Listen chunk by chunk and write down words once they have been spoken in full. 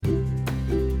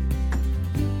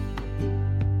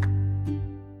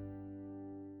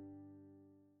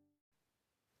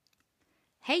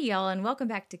Hey, y'all, and welcome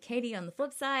back to Katie on the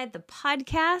Flip Side, the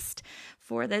podcast.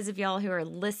 For those of y'all who are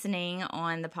listening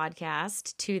on the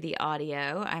podcast to the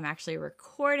audio, I'm actually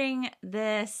recording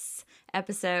this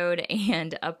episode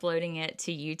and uploading it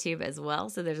to YouTube as well.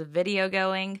 So there's a video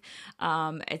going.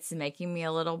 It's making me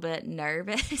a little bit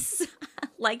nervous,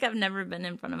 like I've never been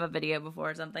in front of a video before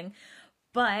or something.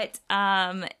 But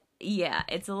yeah,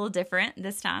 it's a little different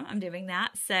this time. I'm doing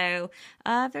that. So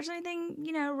if there's anything,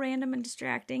 random and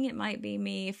distracting, it might be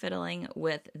me fiddling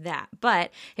with that. But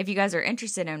if you guys are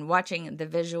interested in watching the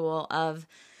visual of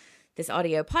this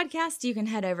audio podcast, you can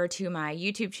head over to my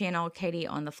YouTube channel, Katie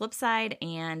on the Flip Side,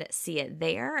 and see it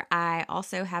there. I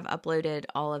also have uploaded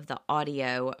all of the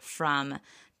audio from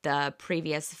the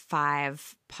previous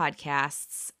 5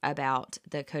 podcasts about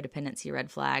the codependency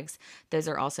red flags. Those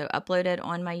are also uploaded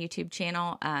on my YouTube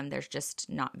channel. There's just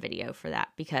not video for that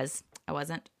because I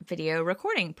wasn't video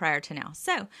recording prior to now.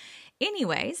 So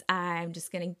anyways, I'm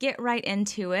just going to get right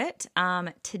into it.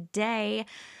 Today,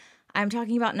 I'm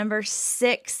talking about number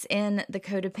 6 in the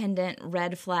Codependent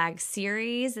Red Flag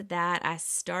series that I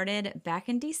started back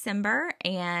in December.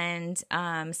 And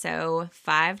so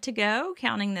 5 to go,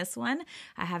 counting this one.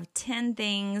 I have 10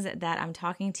 things that I'm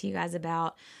talking to you guys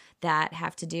about that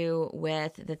have to do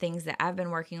with the things that I've been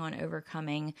working on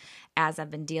overcoming as I've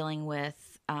been dealing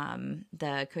with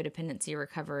the codependency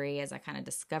recovery, as I kind of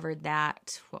discovered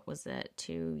that,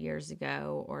 2 years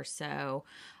ago or so.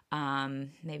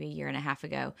 Maybe a year and a half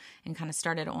ago, and kind of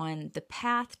started on the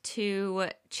path to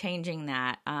changing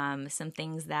that. Some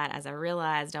things that as I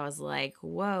realized, I was like,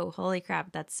 whoa, holy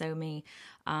crap, that's so me.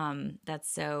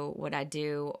 That's so what I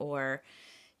do, or,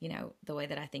 the way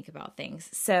that I think about things.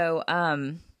 So,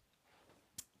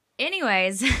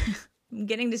 anyways, I'm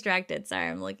getting distracted. Sorry,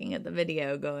 I'm looking at the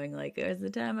video going like, is the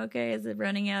time okay? Is it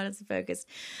running out? Is it focused?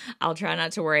 I'll try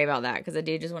not to worry about that because I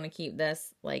do just want to keep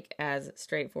this like as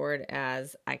straightforward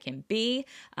as I can be.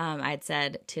 I had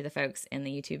said to the folks in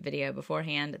the YouTube video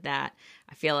beforehand that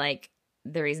I feel like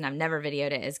the reason I've never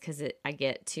videoed it is because I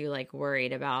get too like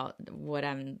worried about what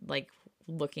I'm like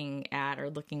looking at or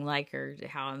looking like or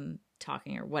how I'm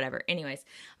talking or whatever. Anyways,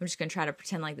 I'm just going to try to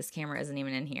pretend like this camera isn't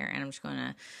even in here, and I'm just going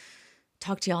to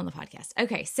talk to y'all on the podcast.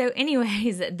 Okay, so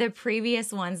anyways, the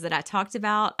previous ones that I talked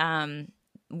about,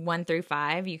 1 through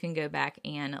 5, you can go back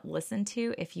and listen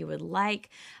to if you would like.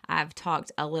 I've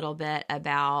talked a little bit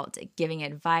about giving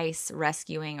advice,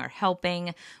 rescuing, or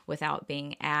helping without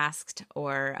being asked,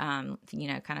 or,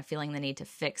 kind of feeling the need to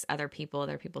fix other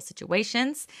people's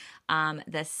situations.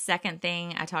 The second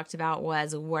thing I talked about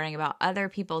was worrying about other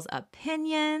people's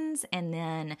opinions, and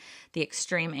then the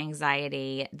extreme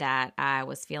anxiety that I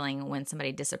was feeling when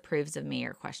somebody disapproves of me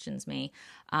or questions me.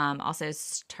 Also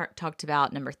talked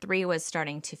about number 3 was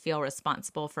starting to feel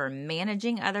responsible for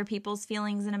managing other people's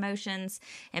feelings and emotions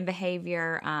and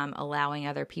behavior, allowing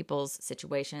other people's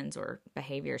situations or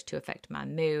behaviors to affect my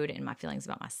mood and my feelings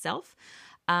about myself.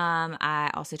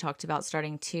 I also talked about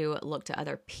starting to look to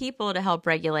other people to help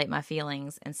regulate my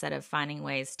feelings instead of finding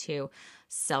ways to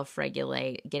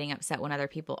self-regulate, getting upset when other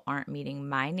people aren't meeting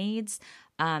my needs.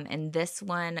 And this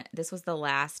was the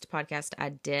last podcast I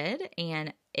did,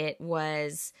 and it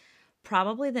was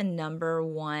probably the number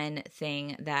 1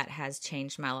 thing that has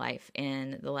changed my life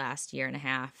in the last year and a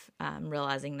half,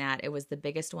 realizing that it was the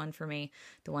biggest one for me,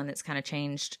 the one that's kind of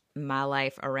changed my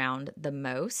life around the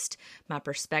most. My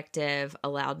perspective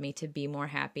allowed me to be more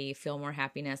happy, feel more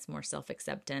happiness, more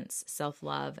self-acceptance,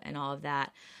 self-love, and all of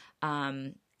that.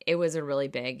 It was a really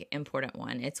big, important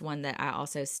one. It's one that I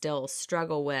also still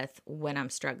struggle with when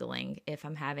I'm struggling. If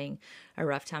I'm having a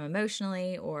rough time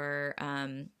emotionally or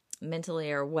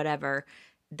mentally or whatever,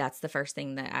 that's the first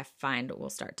thing that I find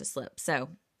will start to slip. So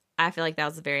I feel like that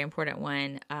was a very important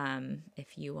one.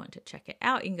 If you want to check it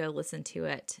out, you can go listen to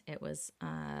it. It was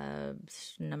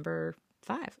number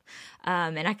 5.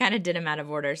 And I kind of did them out of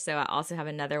order. So I also have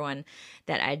another one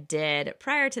that I did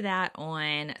prior to that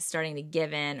on starting to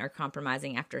give in or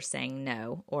compromising after saying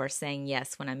no, or saying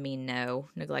yes when I mean no,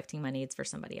 neglecting my needs for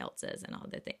somebody else's, and all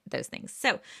those things.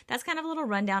 So that's kind of a little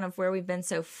rundown of where we've been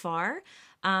so far.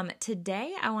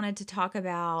 Today I wanted to talk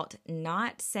about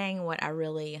not saying what I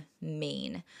really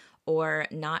mean, or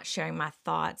not sharing my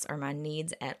thoughts or my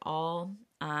needs at all,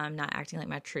 not acting like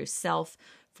my true self,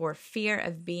 for fear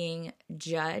of being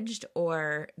judged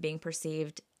or being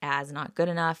perceived as not good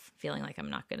enough, feeling like I'm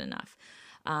not good enough.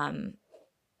 I'm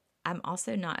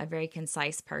also not a very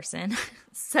concise person.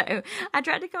 So I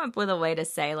tried to come up with a way to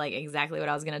say like exactly what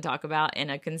I was going to talk about in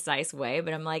a concise way,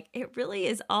 but I'm like, it really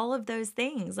is all of those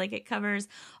things. Like it covers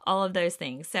all of those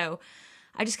things. So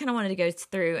I just kind of wanted to go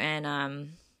through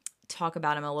and talk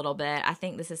about them a little bit. I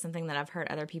think this is something that I've heard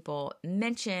other people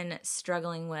mention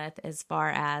struggling with, as far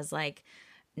as like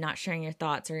not sharing your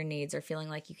thoughts or your needs, or feeling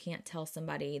like you can't tell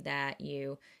somebody that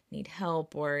you need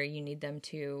help, or you need them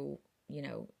to,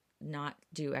 not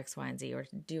do X, Y, and Z, or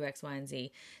do X, Y, and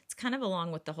Z. It's kind of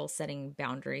along with the whole setting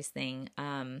boundaries thing.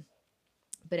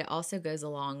 But it also goes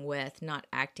along with not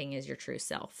acting as your true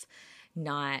self,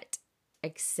 not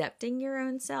accepting your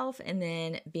own self, and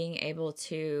then being able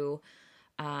to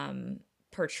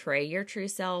portray your true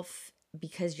self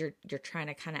because you're trying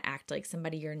to kind of act like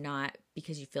somebody you're not,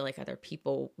 because you feel like other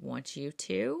people want you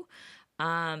to.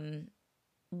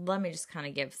 Let me just kind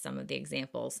of give some of the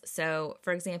examples. So,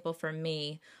 for example, for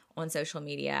me on social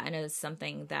media, I know it's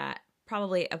something that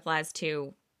probably applies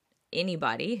to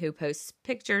anybody who posts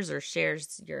pictures or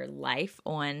shares your life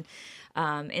on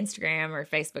Instagram or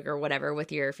Facebook or whatever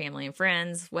with your family and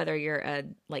friends, whether you're a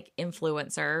like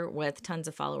influencer with tons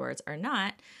of followers or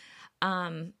not.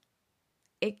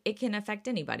 It can affect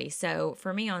anybody. So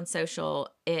for me on social,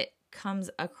 it comes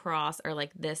across, or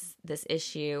like this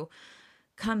issue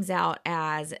comes out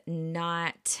as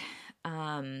not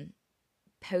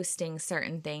posting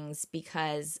certain things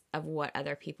because of what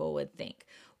other people would think.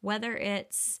 Whether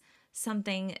it's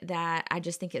something that I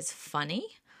just think is funny,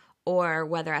 or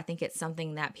whether I think it's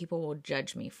something that people will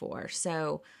judge me for.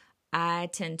 So I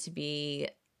tend to be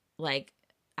like,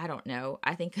 I don't know,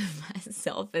 I think of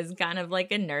myself as kind of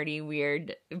like a nerdy,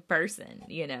 weird person,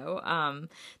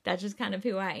 that's just kind of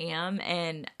who I am.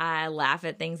 And I laugh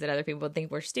at things that other people think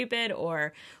were stupid,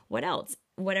 or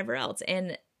whatever else.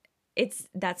 And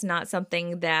that's not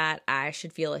something that I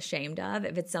should feel ashamed of.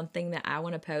 If it's something that I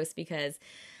want to post because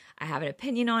I have an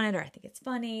opinion on it, or I think it's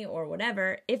funny, or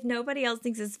whatever, if nobody else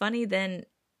thinks it's funny, then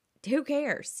who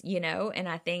cares, And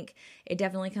I think it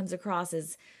definitely comes across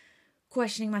as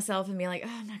questioning myself and being like, oh,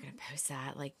 I'm not going to post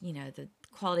that. Like, the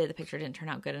quality of the picture didn't turn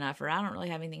out good enough, or I don't really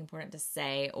have anything important to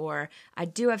say, or I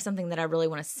do have something that I really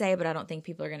want to say, but I don't think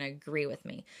people are going to agree with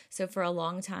me. So for a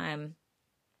long time,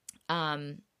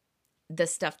 the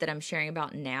stuff that I'm sharing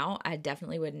about now, I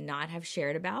definitely would not have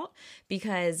shared about,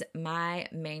 because my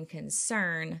main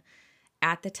concern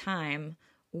at the time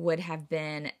would have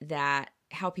been that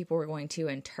how people were going to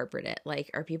interpret it. Like,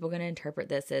 are people going to interpret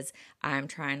this as I'm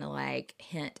trying to like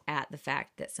hint at the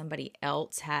fact that somebody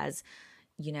else has,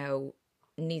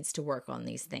 needs to work on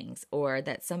these things, or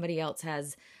that somebody else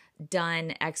has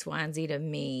done X, Y, and Z to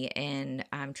me, and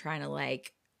I'm trying to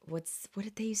like, what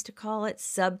did they used to call it?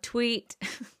 Subtweet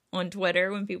on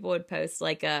Twitter, when people would post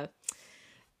like a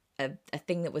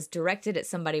thing that was directed at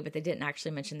somebody, but they didn't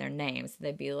actually mention their names.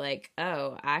 They'd be like,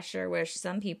 oh, I sure wish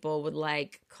some people would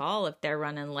like call if they're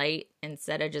running late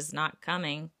instead of just not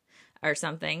coming, or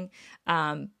something.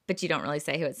 But you don't really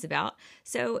say who it's about.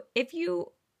 So if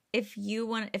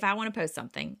I want to post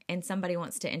something and somebody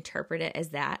wants to interpret it as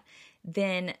that,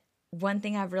 then one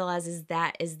thing I've realized is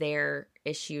that is their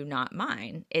issue, not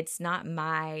mine. It's not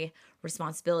my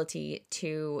responsibility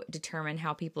to determine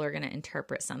how people are going to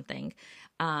interpret something.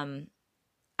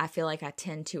 I feel like I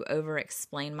tend to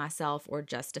over-explain myself or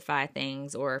justify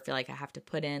things, or feel like I have to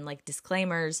put in like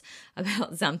disclaimers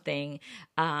about something.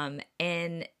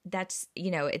 And that's,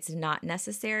 it's not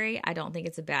necessary. I don't think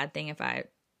it's a bad thing if I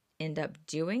end up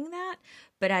doing that,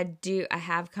 but I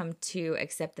have come to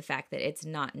accept the fact that it's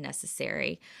not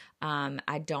necessary.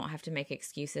 I don't have to make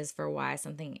excuses for why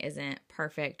something isn't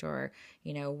perfect, or,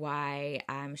 why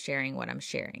I'm sharing what I'm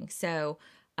sharing. So,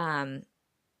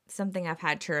 something I've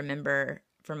had to remember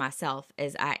for myself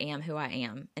is I am who I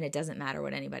am, and it doesn't matter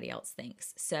what anybody else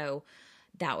thinks. So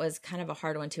that was kind of a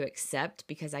hard one to accept,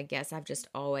 because I guess I've just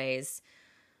always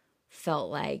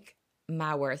felt like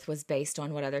my worth was based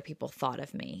on what other people thought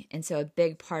of me. And so a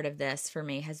big part of this for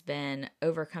me has been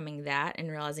overcoming that and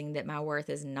realizing that my worth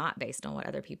is not based on what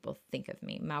other people think of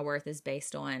me. My worth is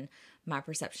based on my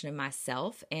perception of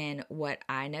myself and what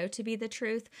I know to be the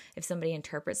truth. If somebody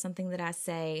interprets something that I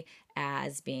say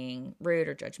as being rude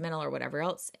or judgmental or whatever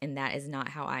else, and that is not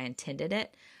how I intended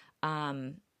it,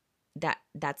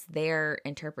 that's their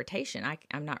interpretation.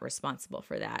 I'm not responsible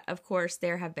for that. Of course,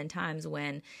 there have been times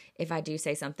when if I do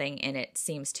say something and it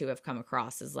seems to have come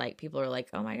across as like people are like,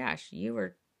 oh my gosh, you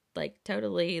were like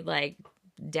totally like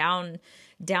down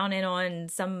in on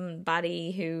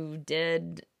somebody who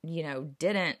didn't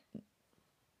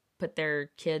put their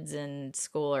kids in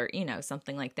school, or,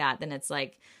 something like that, then it's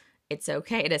like, it's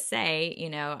okay to say,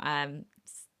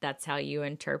 that's how you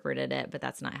interpreted it, but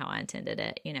that's not how I intended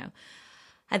it,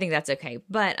 I think that's okay.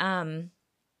 But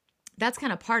that's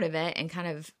kind of part of it, and kind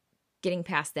of getting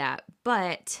past that.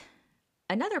 But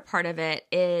another part of it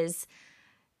is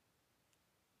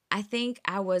I think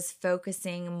I was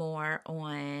focusing more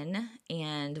on,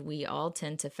 and we all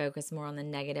tend to focus more on the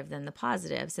negative than the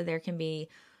positive. So there can be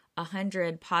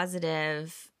 100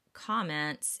 positive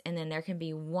comments, and then there can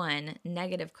be one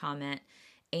negative comment,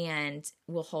 and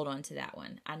we'll hold on to that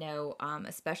one. I know,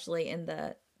 especially in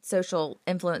the social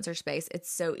influencer space,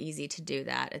 it's so easy to do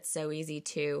that. It's so easy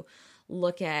to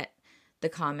look at the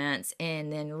comments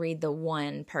and then read the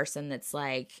one person that's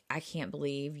like, I can't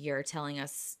believe you're telling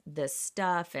us this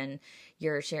stuff and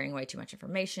you're sharing way too much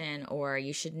information, or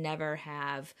you should never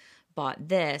have bought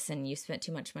this and you spent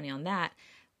too much money on that,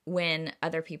 when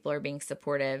other people are being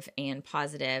supportive and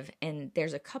positive. And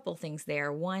there's a couple things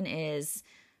there. One is,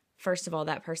 first of all,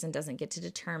 that person doesn't get to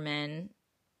determine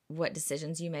what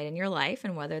decisions you made in your life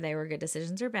and whether they were good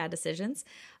decisions or bad decisions.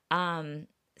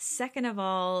 Second of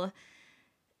all,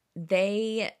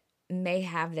 they may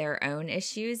have their own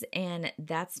issues, and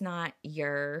that's not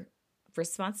your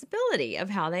responsibility of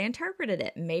how they interpreted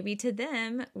it. Maybe to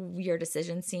them, your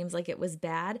decision seems like it was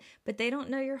bad, but they don't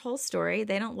know your whole story.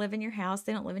 They don't live in your house.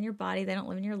 They don't live in your body. They don't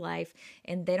live in your life,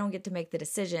 and they don't get to make the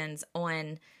decisions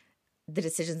on the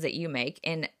decisions that you make.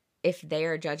 And if they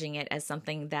are judging it as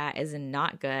something that is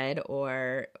not good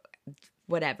or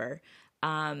whatever,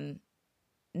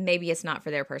 maybe it's not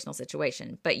for their personal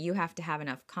situation, but you have to have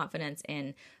enough confidence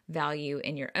and value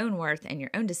in your own worth and your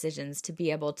own decisions to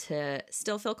be able to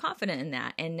still feel confident in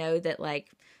that and know that, like,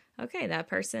 okay, that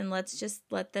person, let's just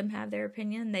let them have their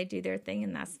opinion. They do their thing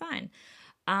and that's fine.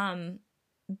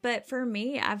 But for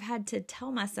me, I've had to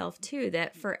tell myself too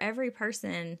that for every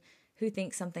person who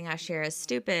thinks something I share is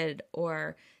stupid,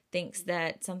 or thinks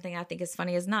that something I think is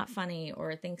funny is not funny,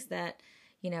 or thinks that,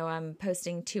 you know, I'm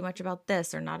posting too much about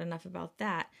this or not enough about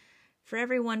that. For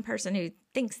every one person who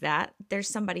thinks that, there's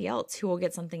somebody else who will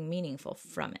get something meaningful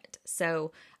from it.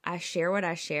 So I share what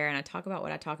I share, and I talk about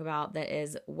what I talk about that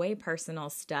is way personal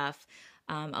stuff.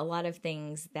 A lot of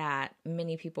things that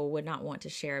many people would not want to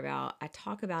share about. I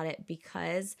talk about it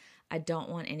because I don't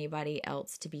want anybody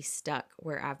else to be stuck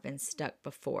where I've been stuck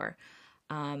before.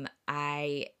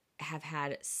 I have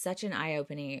had such an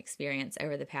eye-opening experience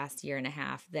over the past year and a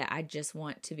half that I just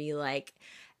want to be like,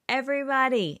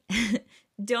 everybody,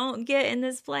 don't get in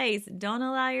this place. Don't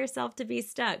allow yourself to be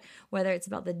stuck, whether it's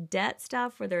about the debt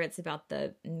stuff, whether it's about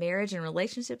the marriage and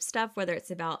relationship stuff, whether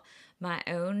it's about my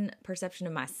own perception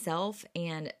of myself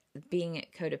and being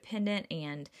codependent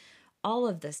and all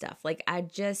of the stuff. Like, I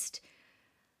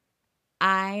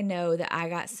know that I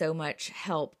got so much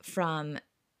help from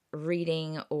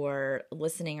reading or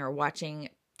listening or watching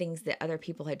things that other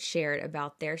people had shared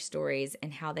about their stories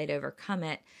and how they'd overcome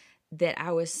it, that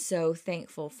I was so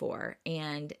thankful for.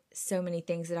 And so many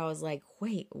things that I was like,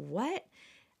 wait, what?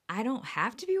 I don't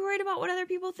have to be worried about what other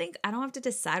people think. I don't have to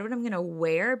decide what I'm going to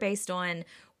wear based on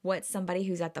what somebody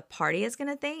who's at the party is going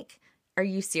to think. Are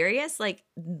you serious? Like,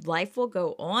 life will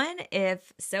go on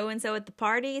if so-and-so at the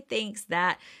party thinks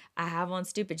that I have on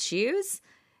stupid shoes.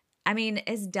 I mean,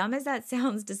 as dumb as that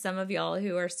sounds to some of y'all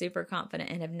who are super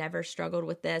confident and have never struggled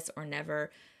with this or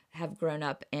never have grown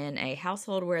up in a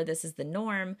household where this is the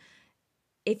norm,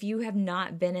 if you have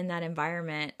not been in that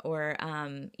environment or,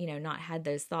 not had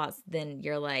those thoughts, then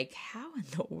you're like, how in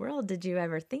the world did you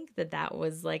ever think that that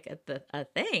was like a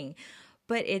thing?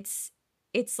 But it's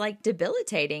like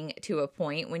debilitating to a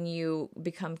point when you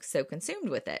become so consumed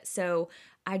with it. So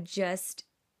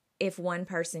if one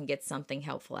person gets something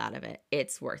helpful out of it,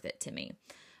 it's worth it to me.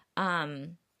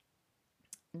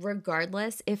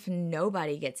 Regardless, if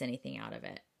nobody gets anything out of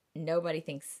it, nobody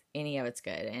thinks any of it's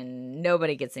good and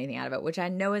nobody gets anything out of it, which I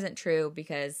know isn't true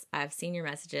because I've seen your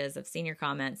messages, I've seen your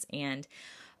comments, and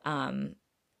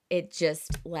it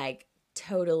just like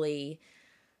totally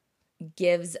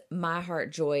gives my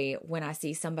heart joy when I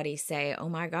see somebody say, oh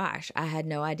my gosh, I had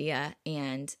no idea.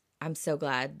 And I'm so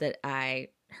glad that I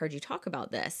heard you talk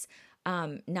about this.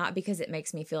 Not because it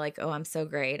makes me feel like, oh, I'm so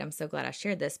great, I'm so glad I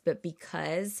shared this, but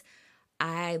because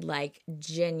I like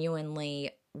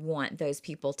genuinely want those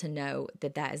people to know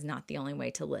that that is not the only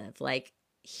way to live. Like,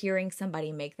 hearing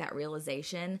somebody make that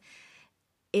realization,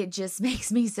 it just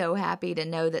makes me so happy to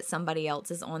know that somebody else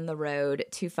is on the road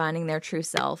to finding their true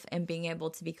self and being able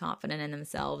to be confident in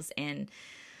themselves. And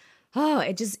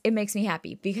it makes me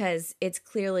happy because it's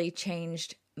clearly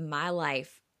changed my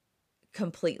life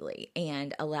completely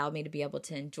and allowed me to be able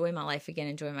to enjoy my life again,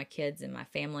 enjoy my kids and my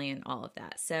family and all of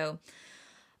that. So,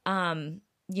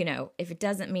 if it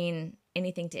doesn't mean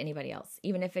anything to anybody else,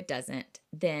 even if it doesn't,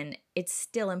 then it's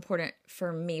still important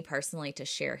for me personally to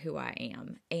share who I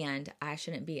am. And I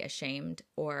shouldn't be ashamed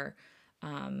or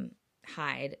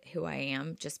hide who I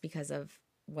am just because of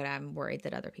what I'm worried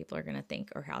that other people are going to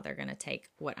think or how they're going to take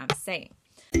what I'm saying.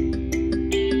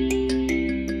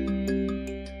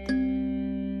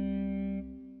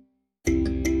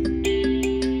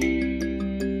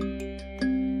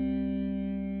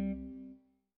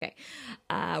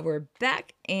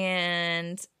 back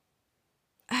and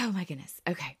oh my goodness.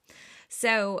 Okay.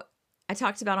 So I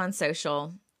talked about on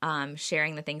social,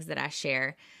 sharing the things that I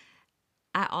share.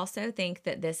 I also think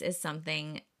that this is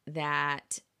something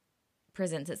that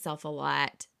presents itself a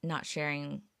lot, not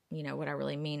sharing, what I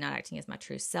really mean, not acting as my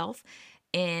true self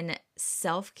in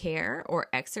self-care or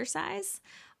exercise.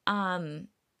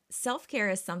 Self-care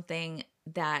is something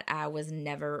that I was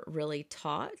never really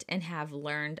taught and have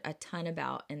learned a ton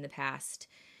about in the past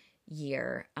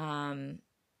year.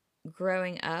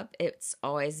 Growing up, it's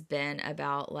always been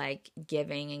about like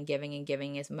giving and giving and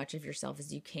giving as much of yourself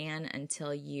as you can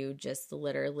until you just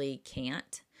literally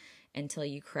can't, until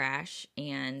you crash.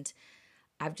 And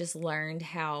I've just learned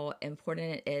how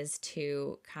important it is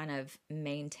to kind of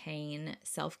maintain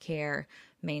self-care,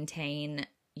 maintain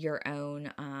your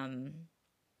own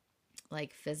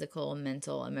like physical,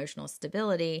 mental, emotional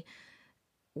stability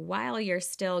while you're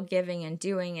still giving and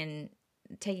doing and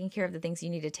taking care of the things you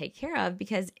need to take care of.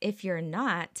 Because if you're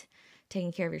not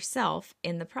taking care of yourself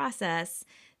in the process,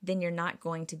 then you're not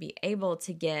going to be able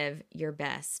to give your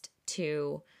best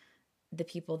to the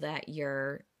people that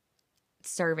you're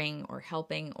serving or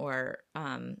helping or,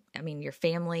 your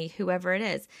family, whoever it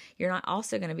is. You're not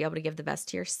also going to be able to give the best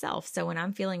to yourself. So when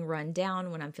I'm feeling run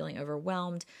down, when I'm feeling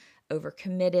overwhelmed,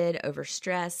 overcommitted,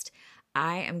 overstressed,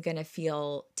 I am going to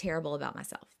feel terrible about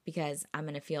myself because I'm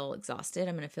going to feel exhausted.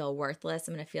 I'm going to feel worthless.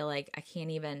 I'm going to feel like I can't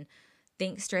even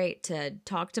think straight to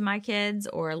talk to my kids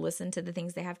or listen to the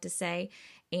things they have to say.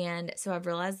 And so I've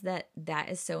realized that that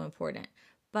is so important.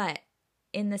 But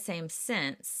in the same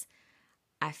sense,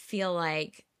 I feel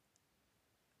like,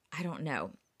 I don't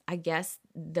know, I guess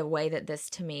the way that this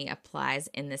to me applies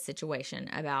in this situation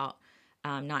about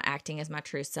not acting as my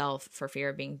true self for fear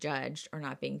of being judged or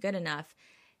not being good enough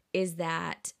is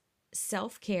that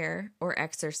self-care or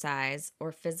exercise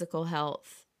or physical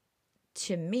health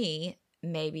to me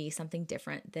may be something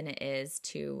different than it is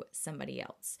to somebody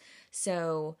else.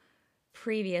 So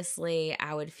previously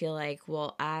I would feel like,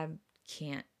 well, I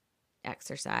can't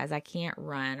exercise. I can't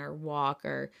run or walk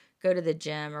or go to the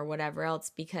gym or whatever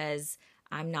else because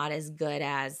I'm not as good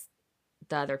as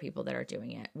the other people that are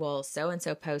doing it. Well,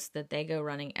 so-and-so posts that they go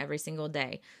running every single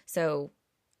day. So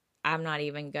I'm not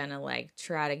even going to like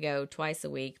try to go twice a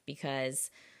week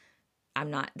because I'm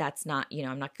not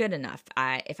good enough.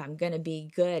 If I'm going to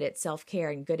be good at self-care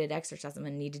and good at exercise, I'm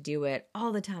going to need to do it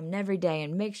all the time and every day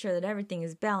and make sure that everything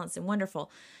is balanced and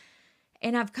wonderful.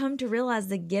 And I've come to realize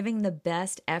that giving the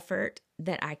best effort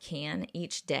that I can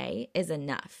each day is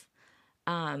enough.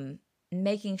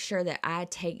 Making sure that I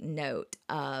take note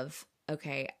of,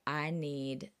 okay, I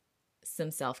need some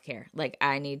self-care. Like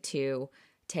I need to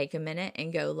take a minute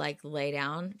and go like lay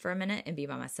down for a minute and be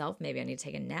by myself. Maybe I need to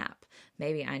take a nap.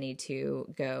 Maybe I need to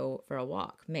go for a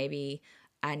walk. Maybe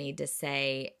I need to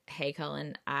say, hey,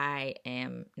 Cullen, I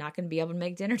am not going to be able to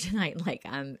make dinner tonight. Like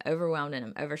I'm overwhelmed and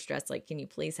I'm overstressed. Like, can you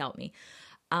please help me?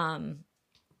 And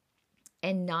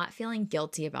not feeling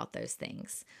guilty about those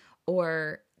things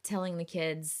or telling the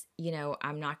kids,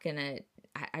 I'm not going to,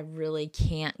 I really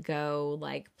can't go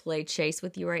like play chase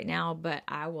with you right now, but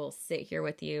I will sit here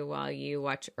with you while we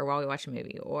watch a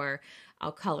movie, or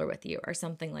I'll color with you or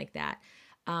something like that.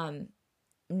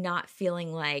 Not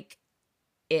feeling like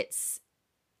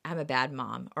I'm a bad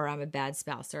mom or I'm a bad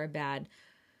spouse or a bad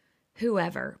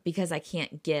whoever because I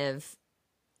can't give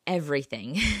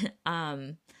everything.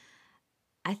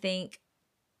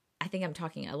 I think I'm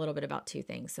talking a little bit about two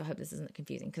things, so I hope this isn't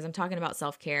confusing because I'm talking about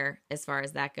self-care as far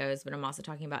as that goes, but I'm also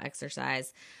talking about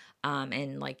exercise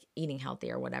and like eating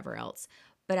healthy or whatever else.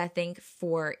 But I think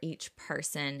for each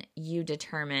person, you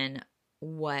determine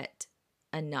what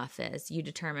enough is. You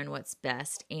determine what's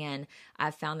best. And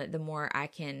I've found that the more I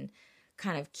can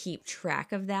kind of keep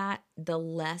track of that, the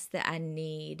less that I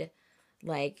need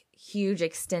like huge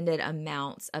extended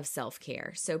amounts of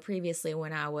self-care. So previously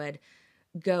when I would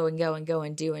go and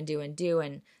do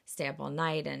and stay up all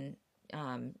night and,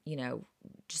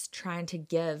 just trying to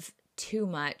give too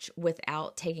much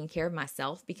without taking care of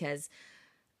myself because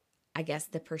I guess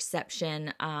the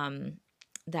perception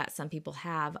that some people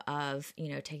have of,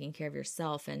 taking care of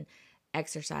yourself and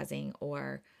exercising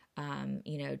or,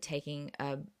 taking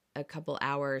a couple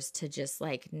hours to just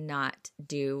like not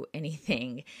do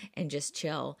anything and just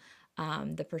chill.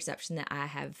 The perception that I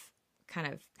have kind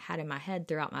of had in my head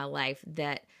throughout my life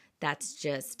that's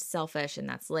just selfish and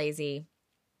that's lazy.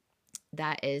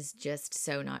 That is just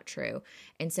so not true.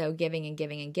 And so giving and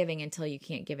giving and giving until you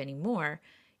can't give anymore,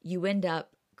 you end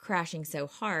up crashing so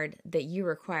hard that you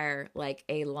require like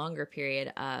a longer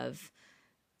period of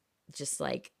just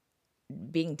like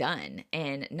being done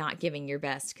and not giving your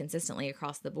best consistently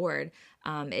across the board.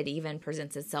 It even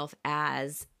presents itself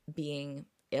as being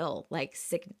ill, like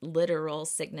literal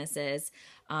sicknesses.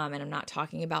 And I'm not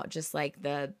talking about just like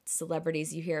the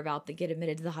celebrities you hear about that get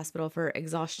admitted to the hospital for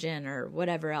exhaustion or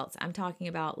whatever else. I'm talking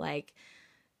about like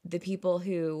the people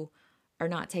who are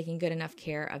not taking good enough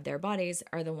care of their bodies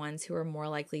are the ones who are more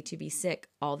likely to be sick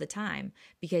all the time,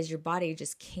 because your body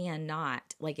just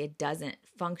cannot, like, it doesn't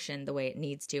function the way it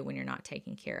needs to when you're not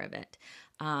taking care of it.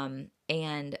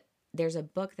 And there's a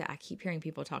book that I keep hearing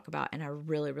people talk about, and I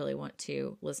really, really want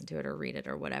to listen to it or read it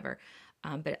or whatever.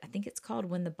 But I think it's called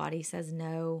When the Body Says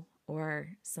No or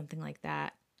something like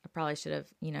that. I probably should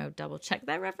have, double checked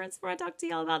that reference before I talk to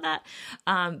y'all about that.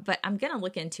 But I'm going to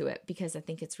look into it because I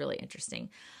think it's really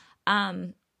interesting.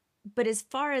 But as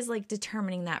far as like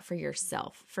determining that for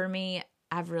yourself, for me,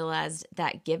 I've realized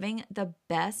that giving the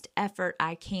best effort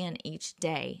I can each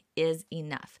day is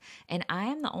enough. And I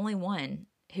am the only one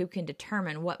who can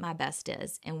determine what my best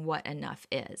is and what enough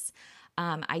is.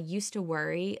 I used to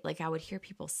worry, like I would hear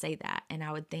people say that and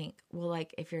I would think, well,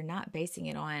 like if you're not basing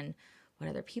it on what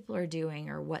other people are doing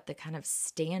or what the kind of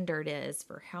standard is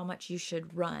for how much you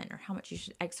should run or how much you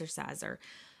should exercise or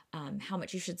how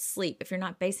much you should sleep, if you're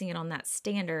not basing it on that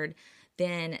standard,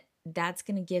 then that's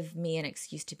going to give me an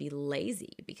excuse to be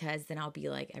lazy, because then I'll be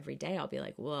like, every day I'll be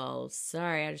like, well,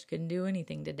 sorry, I just couldn't do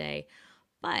anything today.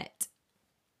 But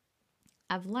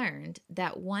I've learned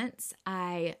that once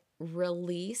I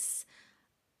release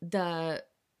the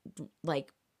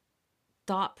like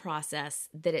thought process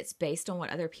that it's based on what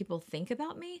other people think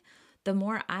about me, the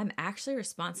more I'm actually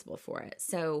responsible for it.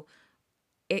 So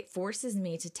it forces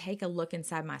me to take a look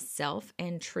inside myself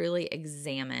and truly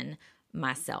examine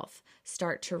myself,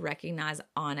 start to recognize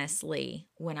honestly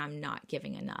when I'm not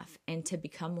giving enough, and to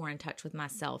become more in touch with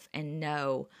myself and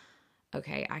know,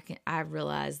 okay, I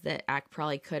realized that I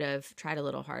probably could have tried a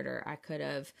little harder. I could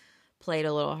have played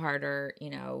a little harder,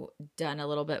 done a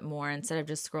little bit more instead of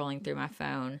just scrolling through my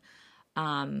phone.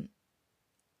 I'm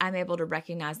able to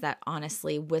recognize that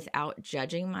honestly without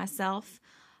judging myself.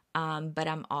 But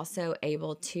I'm also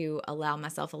able to allow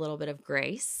myself a little bit of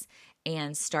grace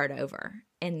and start over.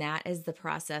 And that is the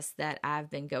process that I've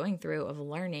been going through of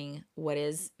learning what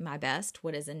is my best,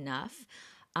 what is enough.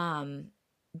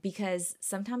 Because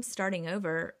sometimes starting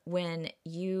over, when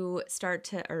you start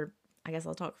to, or I guess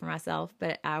I'll talk for myself,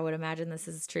 but I would imagine this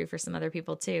is true for some other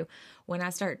people too. When I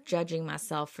start judging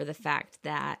myself for the fact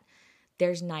that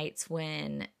there's nights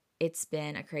when it's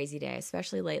been a crazy day,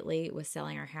 especially lately with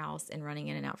selling our house and running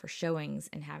in and out for showings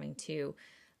and having to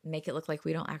make it look like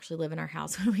we don't actually live in our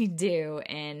house when we do,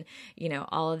 and,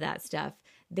 all of that stuff.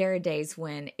 There are days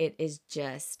when it is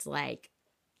just like,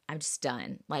 I'm just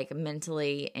done, like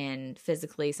mentally and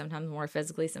physically, sometimes more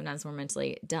physically, sometimes more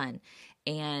mentally done.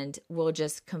 And we'll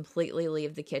just completely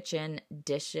leave the kitchen,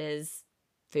 dishes,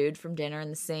 food from dinner in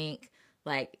the sink,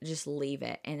 like just leave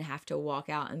it and have to walk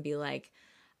out and be like,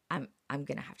 I'm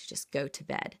going to have to just go to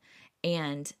bed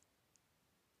and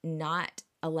not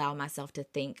allow myself to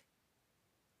think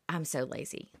I'm so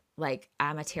lazy. Like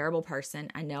I'm a terrible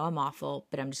person. I know I'm awful,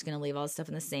 but I'm just going to leave all this stuff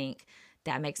in the sink.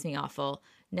 That makes me awful.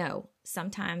 No,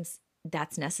 sometimes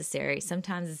that's necessary.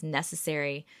 Sometimes it's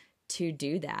necessary to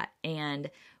do that. And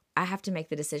I have to make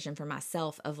the decision for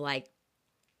myself of like,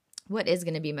 what is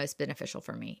going to be most beneficial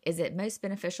for me? Is it most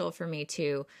beneficial for me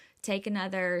to take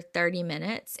another 30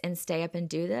 minutes and stay up and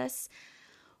do this,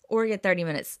 or get 30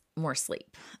 minutes more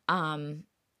sleep?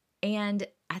 And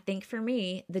I think for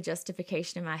me, the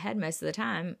justification in my head most of the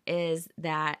time is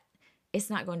that it's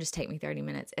not going to just take me 30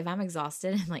 minutes. If I'm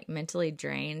exhausted and like mentally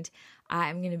drained,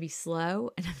 I'm going to be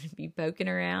slow and I'm going to be poking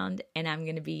around and I'm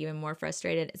going to be even more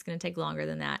frustrated. It's going to take longer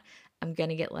than that. I'm going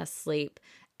to get less sleep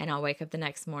and I'll wake up the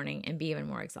next morning and be even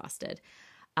more exhausted.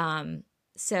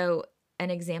 So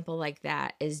an example like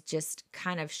that is just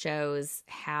kind of shows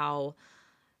how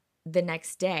the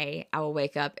next day I will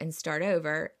wake up and start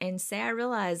over and say, I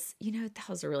realize, that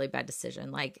was a really bad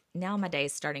decision. Like now my day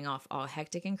is starting off all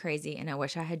hectic and crazy and I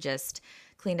wish I had just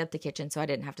cleaned up the kitchen so I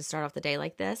didn't have to start off the day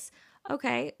like this.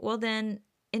 Okay, well then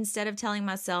instead of telling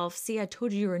myself, see, I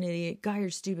told you were an idiot, God, you're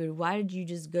stupid. Why did you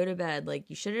just go to bed? Like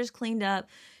you should have just cleaned up.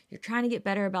 You're trying to get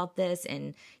better about this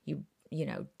and you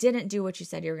didn't do what you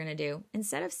said you were going to do.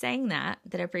 Instead of saying that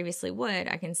I previously would,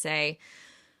 I can say,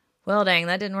 well, dang,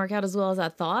 that didn't work out as well as I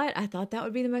thought. I thought that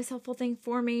would be the most helpful thing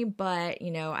for me, but,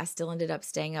 I still ended up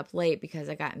staying up late because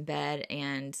I got in bed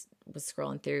and was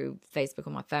scrolling through Facebook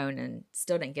on my phone and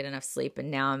still didn't get enough sleep.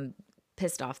 And now I'm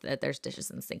pissed off that there's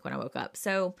dishes in the sink when I woke up.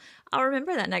 So I'll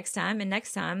remember that next time, and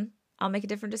next time I'll make a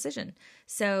different decision.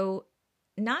 So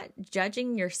not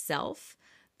judging yourself,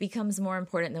 becomes more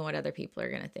important than what other people are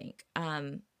going to think.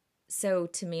 So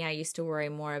to me, I used to worry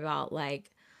more about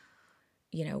like,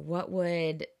 what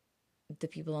would the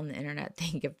people on the internet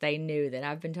think if they knew that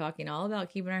I've been talking all about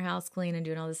keeping our house clean and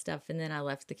doing all this stuff, and then I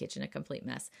left the kitchen a complete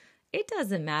mess. It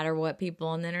doesn't matter what people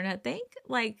on the internet think.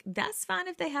 Like, that's fine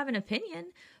if they have an opinion,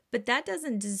 but that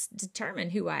doesn't determine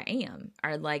who I am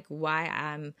or like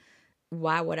why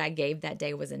what I gave that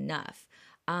day was enough.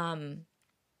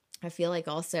 I feel like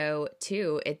also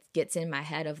too, it gets in my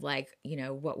head of like,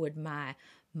 what would my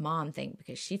mom think,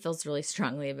 because she feels really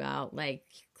strongly about like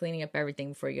cleaning up everything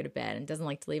before you go to bed and doesn't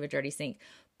like to leave a dirty sink.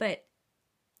 But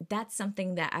that's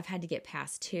something that I've had to get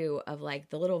past too, of like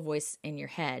the little voice in your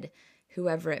head,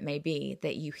 whoever it may be,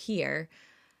 that you hear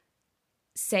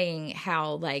saying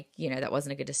how like, that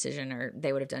wasn't a good decision or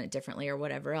they would have done it differently or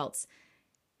whatever else.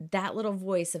 That little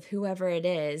voice of whoever it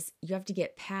is, you have to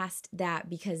get past that,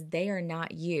 because they are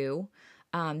not you.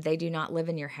 They do not live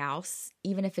in your house.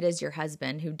 Even if it is your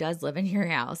husband who does live in your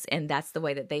house and that's the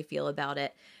way that they feel about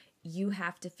it, you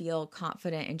have to feel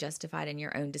confident and justified in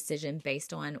your own decision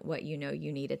based on what you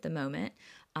need at the moment.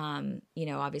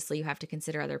 Obviously you have to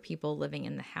consider other people living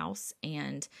in the house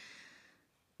and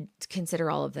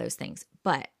consider all of those things,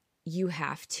 but you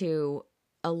have to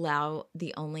allow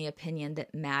the only opinion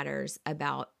that matters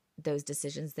about those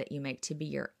decisions that you make to be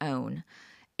your own.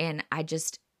 And I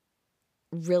just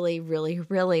really, really,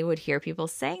 really would hear people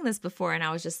saying this before. And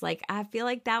I was just like, I feel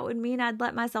like that would mean I'd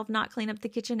let myself not clean up the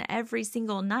kitchen every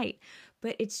single night.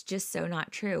 But it's just so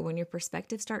not true. When your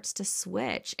perspective starts to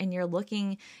switch and you're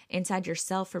looking inside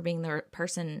yourself for being the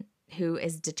person who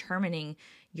is determining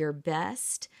your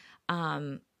best,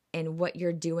 and what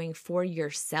you're doing for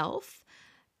yourself,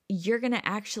 you're going to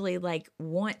actually like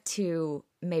want to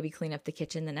maybe clean up the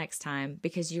kitchen the next time,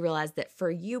 because you realize that for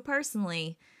you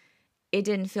personally, it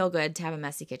didn't feel good to have a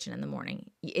messy kitchen in the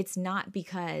morning. It's not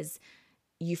because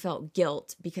you felt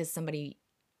guilt because somebody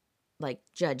like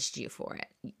judged you for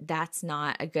it. That's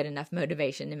not a good enough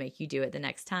motivation to make you do it the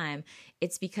next time.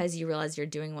 It's because you realize you're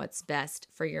doing what's best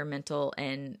for your mental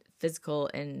and physical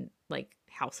and like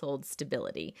household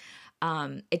stability.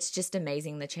 It's just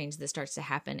amazing the change that starts to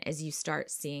happen as you start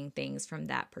seeing things from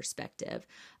that perspective,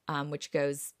 which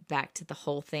goes back to the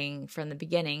whole thing from the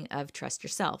beginning of trust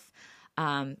yourself.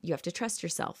 You have to trust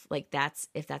yourself. Like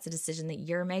if that's a decision that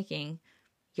you're making,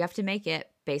 you have to make it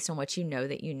based on what you know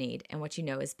that you need and what you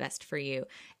know is best for you.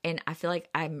 And I feel like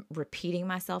I'm repeating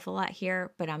myself a lot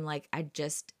here, but I'm like, I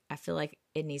feel like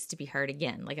it needs to be heard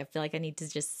again. Like, I feel like I need to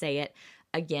just say it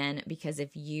again, because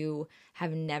if you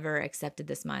have never accepted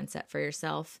this mindset for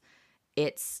yourself,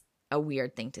 it's a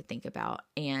weird thing to think about.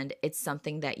 And it's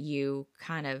something that you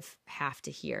kind of have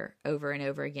to hear over and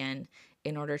over again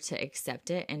in order to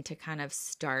accept it and to kind of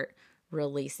start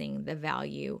releasing the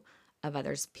value of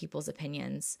others people's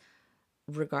opinions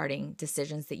regarding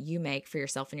decisions that you make for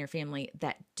yourself and your family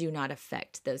that do not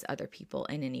affect those other people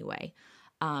in any way.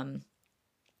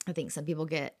 I think some people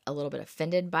get a little bit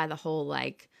offended by the whole,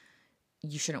 like,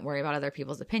 you shouldn't worry about other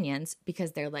people's opinions,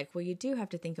 because they're like, well, you do have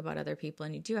to think about other people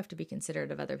and you do have to be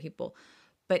considerate of other people.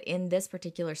 But in this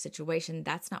particular situation,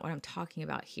 that's not what I'm talking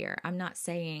about here. I'm not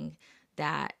saying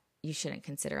that you shouldn't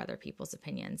consider other people's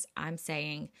opinions. I'm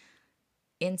saying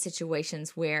in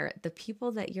situations where the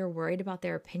people that you're worried about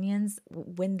their opinions,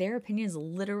 when their opinions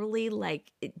literally,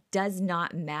 like, it does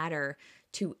not matter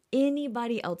to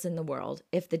anybody else in the world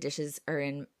if the dishes are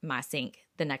in my sink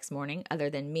the next morning, other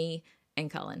than me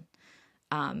and Cullen.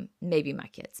 Maybe my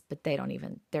kids, but they're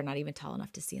not even tall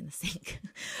enough to see in the sink.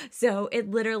 So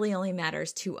it literally only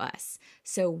matters to us.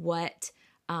 So what,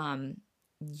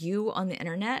 you on the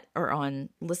internet or on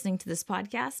listening to this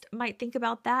podcast might think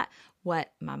about that,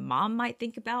 what my mom might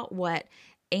think about, what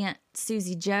Aunt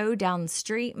Susie Joe down the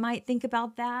street might think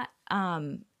about that,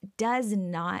 does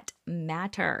not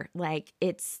matter. Like,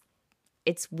 it's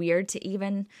weird to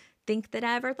even think that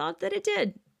I ever thought that it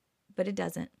did, but it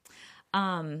doesn't.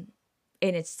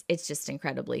 And it's just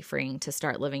incredibly freeing to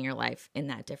start living your life in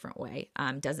that different way.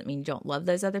 Doesn't mean you don't love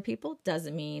those other people.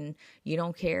 Doesn't mean you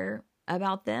don't care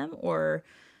about them or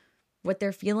what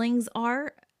their feelings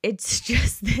are. It's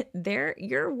just that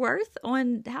your worth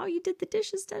on how you did the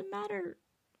dishes doesn't matter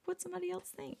what somebody else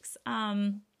thinks.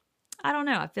 I don't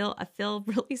know. I feel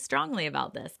really strongly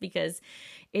about this because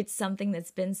it's something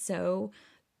that's been so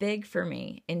big for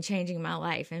me in changing my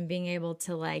life and being able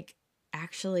to, like,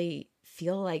 actually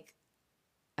feel like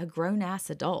a grown-ass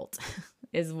adult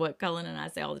is what Cullen and I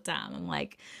say all the time. I'm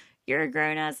like, you're a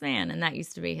grown-ass man. And that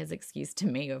used to be his excuse to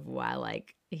me of why,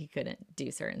 like, he couldn't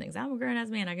do certain things. I'm a grown-ass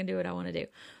man. I can do what I want to do.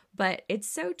 But it's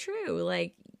so true.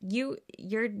 Like, you're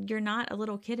not a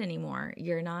little kid anymore.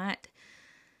 You're not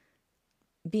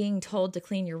being told to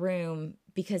clean your room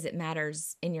because it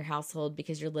matters in your household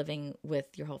because you're living with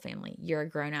your whole family. You're a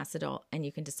grown-ass adult and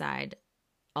you can decide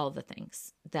all the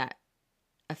things that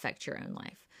affect your own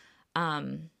life.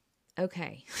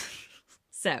 Okay.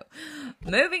 So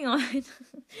moving on,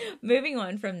 moving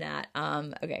on from that.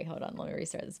 Okay, hold on. Let me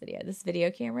restart this video. This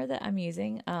video camera that I'm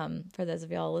using, for those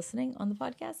of y'all listening on the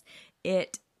podcast,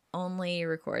 it only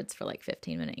records for like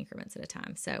 15-minute increments at a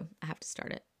time. So I have to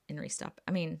start it and stop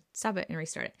it and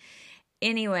restart it.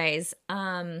 Anyways,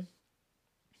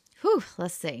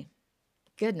 let's see.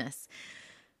 Goodness.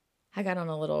 I got on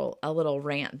a little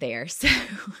rant there. So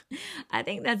I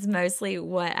think that's mostly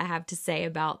what I have to say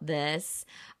about this.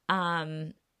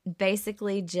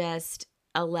 Basically just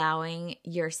allowing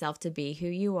yourself to be who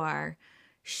you are,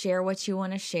 share what you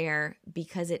want to share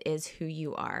because it is who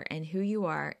you are, and who you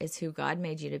are is who God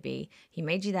made you to be. He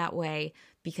made you that way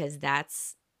because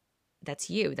that's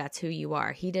you. That's who you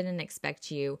are. He didn't expect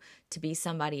you to be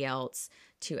somebody else,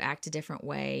 to act a different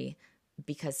way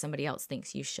because somebody else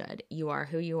thinks you should. You are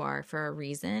who you are for a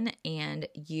reason, and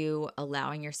you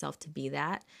allowing yourself to be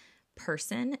that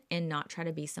person and not try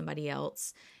to be somebody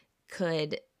else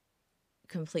could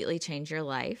completely change your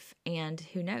life. And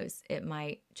who knows, it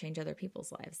might change other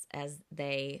people's lives as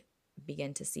they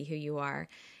begin to see who you are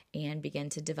and begin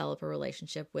to develop a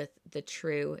relationship with the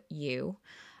true you,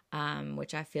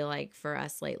 which I feel like for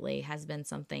us lately has been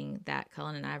something that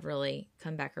Cullen and I have really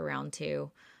come back around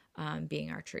to,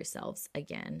 being our true selves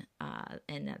again.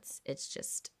 And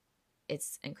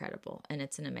it's incredible and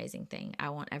it's an amazing thing. I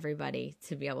want everybody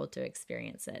to be able to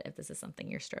experience it if this is something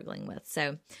you're struggling with.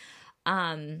 So,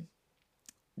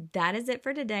 that is it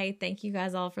for today. Thank you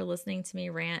guys all for listening to me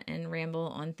rant and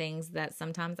ramble on things that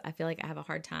sometimes I feel like I have a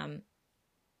hard time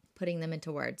putting them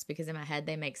into words because in my head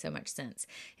they make so much sense.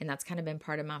 And that's kind of been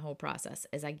part of my whole process,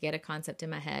 is I get a concept in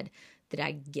my head that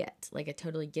I get, like I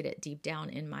totally get it deep down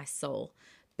in my soul.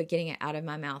 But getting it out of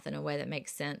my mouth in a way that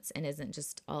makes sense and isn't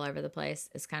just all over the place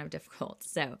is kind of difficult.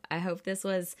 So I hope this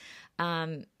was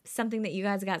something that you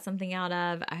guys got something out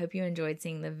of. I hope you enjoyed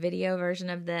seeing the video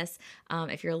version of this.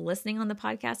 If you're listening on the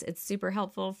podcast, it's super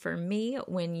helpful for me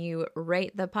when you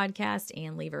rate the podcast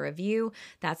and leave a review.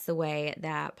 That's the way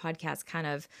that podcasts kind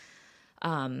of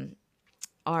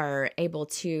are able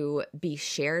to be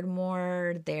shared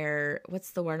more.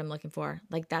 What's the word I'm looking for?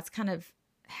 Like that's kind of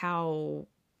how...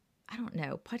 I don't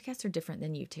know. Podcasts are different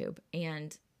than YouTube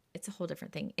and it's a whole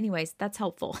different thing. Anyways, that's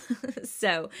helpful.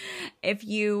 So if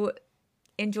you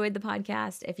enjoyed the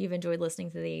podcast, if you've enjoyed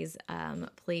listening to these,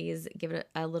 please give it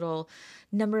a little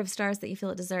number of stars that you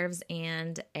feel it deserves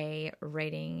and a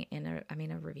rating and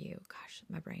a review. Gosh,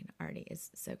 my brain already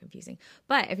is so confusing.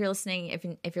 But if you're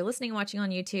listening, if you're listening and watching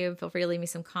on YouTube, feel free to leave me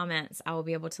some comments. I will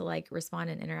be able to respond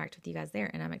and interact with you guys there.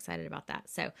 And I'm excited about that.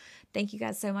 So thank you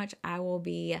guys so much. I will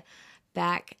be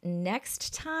back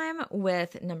next time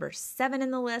with number 7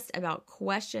 in the list about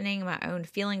questioning my own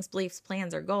feelings, beliefs,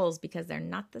 plans, or goals because they're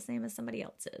not the same as somebody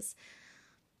else's.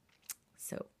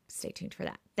 So stay tuned for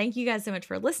that. Thank you guys so much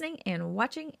for listening and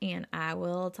watching, and I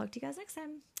will talk to you guys next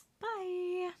time.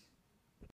 Bye.